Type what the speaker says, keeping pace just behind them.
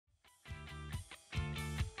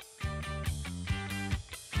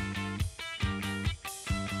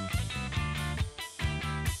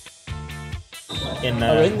in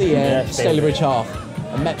the Stalybridge half.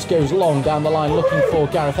 And Meps goes long down the line looking for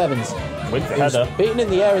Gareth Evans. With the header. Beaten in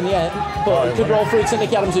the air in the end, but he could roll through to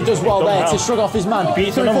Nicky Adams, who does well there to shrug off his man.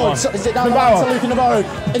 Beats another one. Is it down the line to Navarro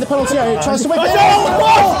in the penalty area? Tries to whip it.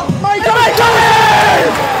 Oh my God!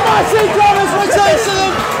 Matty Crothers returns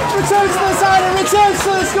to the side and returns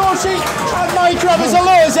to the score sheet. And Matty Crothers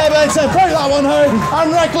allures Everton to break that one home.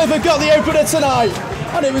 And Radcliffe have got the opener tonight.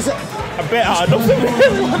 And it was a bit hard, wasn't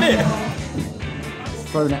it?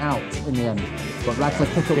 Thrown it out in the end. But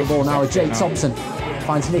Radcliffe pick up the ball now with Jake Thompson.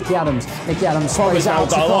 Finds Nicky Adams. Nicky Adams throws out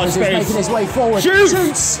to Crothers, who's making his way forward.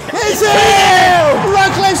 Shoots! It's in!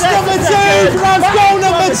 Radcliffe's number 2! Grabs goal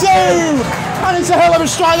number 2! And it's a hell of a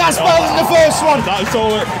strike. That's better than the first one. That's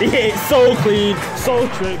all. He hit it so clean, so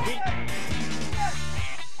true.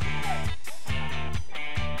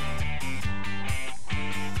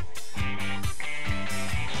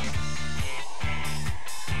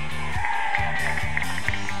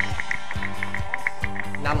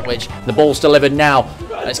 The ball's delivered now.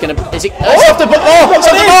 It's going to. Is it? It's off the ball. Oh, it's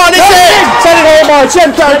on the bar. It's in. Send it home by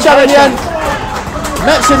Karacan in the end.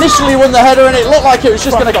 Mets initially won the header, and it looked like it was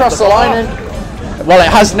just going to cross the line. Well,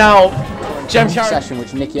 it has now. Karacan session,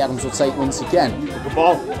 which Nicky Adams will take once again. Good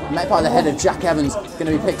ball. Met by the head of Jack Evans, going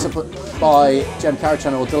to be picked up by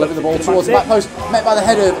Karacan, who will deliver the ball towards the back post. Met by the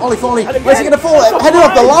head of Thornley. Where's he going to fall? Headed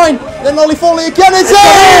off the line. Then Thornley again. It's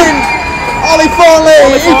in.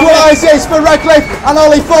 Thornley equalises for Radcliffe,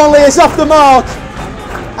 and Thornley is off the mark.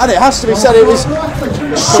 And it has to be said, it was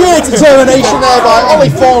sheer determination there by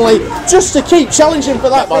Thornley just to keep challenging for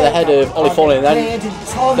that. By the head of Thornley, and then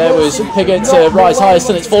there was Piggott to rise highest,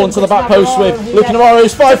 and it's fallen to the back post with Navarro,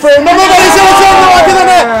 who's 5-3. Nobody's in the back of the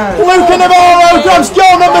net. Navarro grabs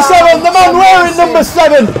goal number 7. The man wearing number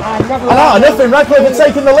 7. And out of nothing, Radcliffe had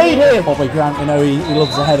taken the lead here. Bobby Grant, we know he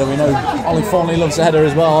loves a header. We know Thornley loves a header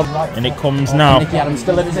as well. And it comes now. Nicky Adams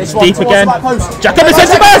delivers this one deep again. Jack Evans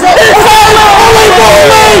centre back.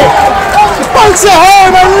 Bounce it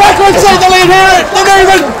home, and Radcliffe take the lead here at the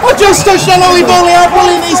Neuven. I just touched on Thornley, how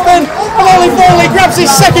brilliant he's been. And Thornley grabs his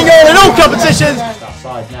second goal in all competitions. That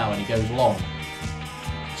side now, and he goes long.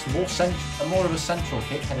 It's more of a central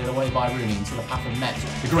kick headed away by Rooney into the path of Mets.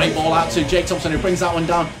 The great ball out to Jake Thompson, who brings that one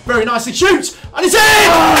down very nicely. Shoots, and it's in!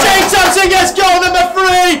 Jake Thompson gets goal number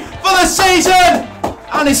 3 for the season,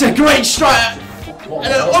 and it's a great strike. And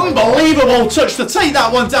an unbelievable touch to take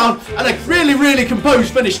that one down, and a really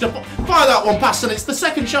composed finish to fire that one past, and it's the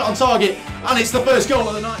second shot on target, and it's the first goal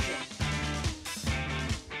of the night.